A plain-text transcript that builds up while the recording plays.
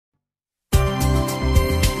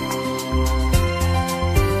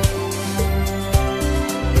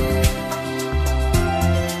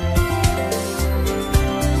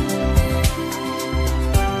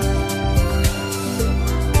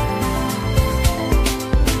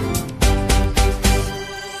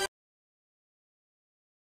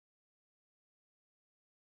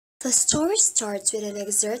The story starts with an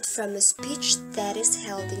excerpt from a speech that is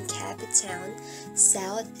held in Cape Town,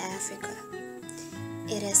 South Africa.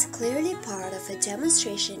 It is clearly part of a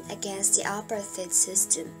demonstration against the apartheid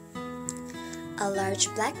system. A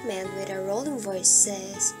large black man with a rolling voice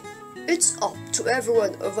says, "It's up to every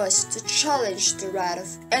one of us to challenge the right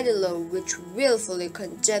of any law which willfully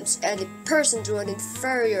condemns any person to an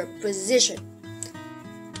inferior position."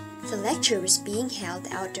 The lecture was being held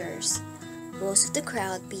outdoors, most of the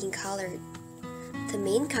crowd being colored. The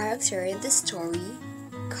main character in the story,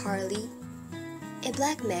 Carly, a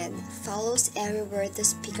black man, follows every word the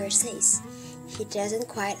speaker says. He doesn't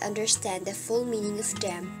quite understand the full meaning of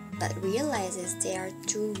them, but realizes they are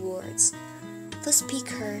two words. The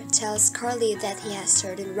speaker tells Carly that he has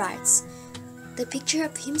certain rights. The picture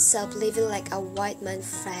of himself living like a white man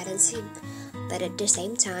frightens him, but at the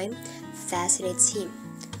same time fascinates him.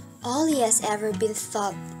 All he has ever been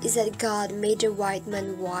taught is that God made the white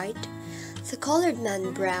man white, the colored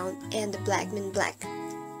man brown, and the black man black,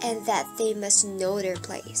 and that they must know their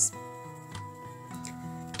place.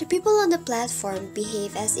 The people on the platform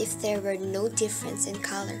behave as if there were no difference in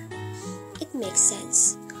color. It makes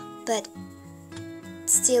sense, but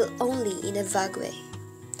still only in a vague way.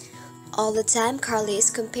 All the time, Carly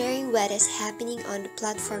is comparing what is happening on the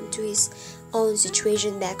platform to his own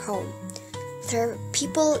situation back home. There,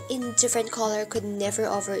 people in different color could never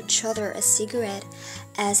offer each other a cigarette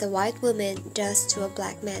as a white woman does to a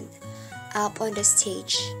black man up on the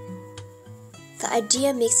stage. The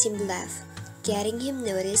idea makes him laugh, getting him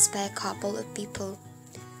noticed by a couple of people.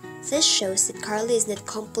 This shows that Carly is not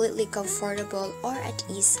completely comfortable or at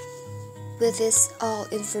ease with this all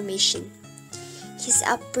information. His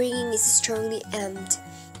upbringing is strongly aimed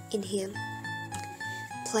in him.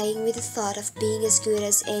 Playing with the thought of being as good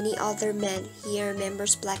as any other man, he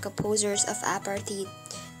remembers black opposers of apartheid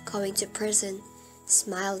going to prison,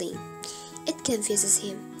 smiling. It confuses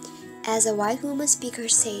him. As a white woman speaker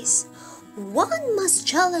says, "One must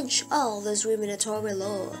challenge all discriminatory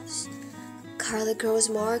laws." Carly grows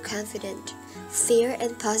more confident. Fear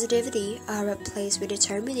and positivity are replaced with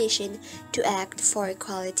determination to act for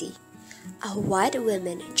equality. A white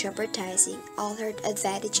woman jeopardizing all her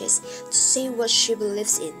advantages to say what she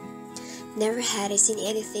believes in. Never had he seen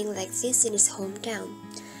anything like this in his hometown.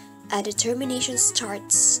 A determination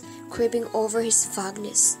starts creeping over his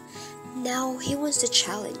vagueness. Now he wants to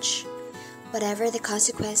challenge. Whatever the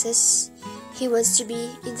consequences, he wants to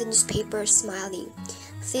be in the newspaper smiling.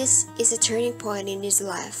 This is a turning point in his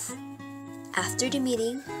life. After the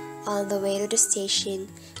meeting, on the way to the station,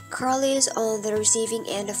 Carly is on the receiving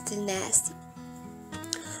end of the nasty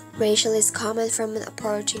racialist comment from an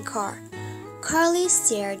approaching car. Carly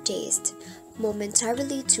stared dazed,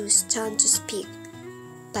 momentarily too stunned to speak.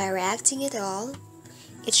 By reacting at all,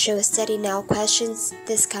 it shows that he now questions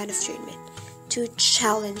this kind of treatment. To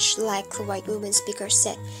challenge, like the white woman speaker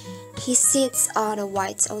said, he sits on a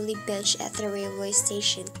whites-only bench at the railway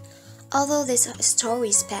station. Although this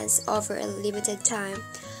story spans over a limited time,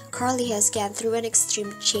 Carly has gone through an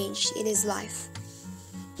extreme change in his life.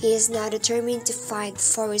 He is now determined to fight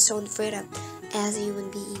for his own freedom as a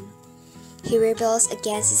human being. He rebels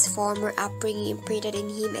against his former upbringing imprinted in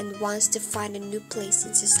him and wants to find a new place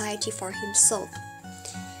in society for himself.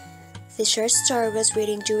 The short story was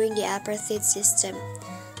written during the apartheid system.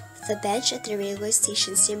 The bench at the railway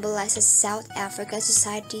station symbolizes South African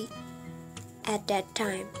society at that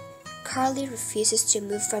time. Carly refuses to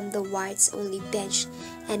move from the whites-only bench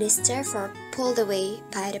and is therefore pulled away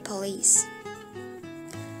by the police.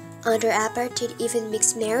 Under apartheid, even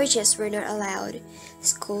mixed marriages were not allowed.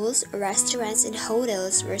 Schools, restaurants, and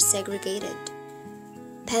hotels were segregated.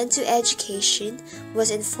 Pen to education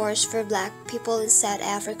was enforced for black people in South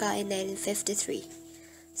Africa in 1953.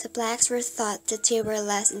 The blacks were thought that they were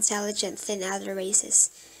less intelligent than other races.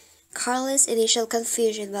 Carly's initial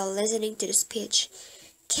confusion while listening to the speech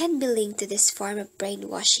can be linked to this form of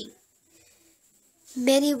brainwashing.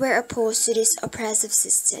 Many were opposed to this oppressive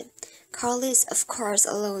system. Carly is of course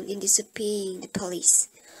alone in disobeying the police,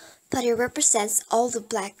 but he represents all the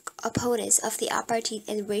black opponents of the apartheid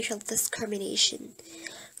and racial discrimination.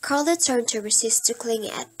 Carly turned to resist to cling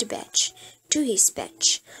to his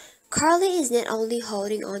bench. Carly is not only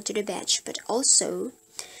holding on to the bench, but also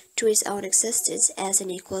to his own existence as an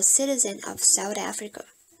equal citizen of South Africa.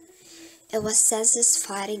 It was senseless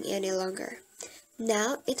fighting any longer.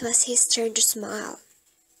 Now it was his turn to smile.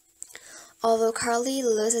 Although Carly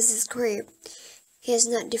loses his grip, he is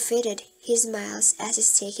not defeated. He smiles as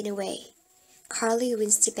is taken away. Carly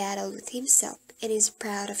wins the battle with himself and is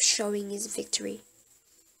proud of showing his victory.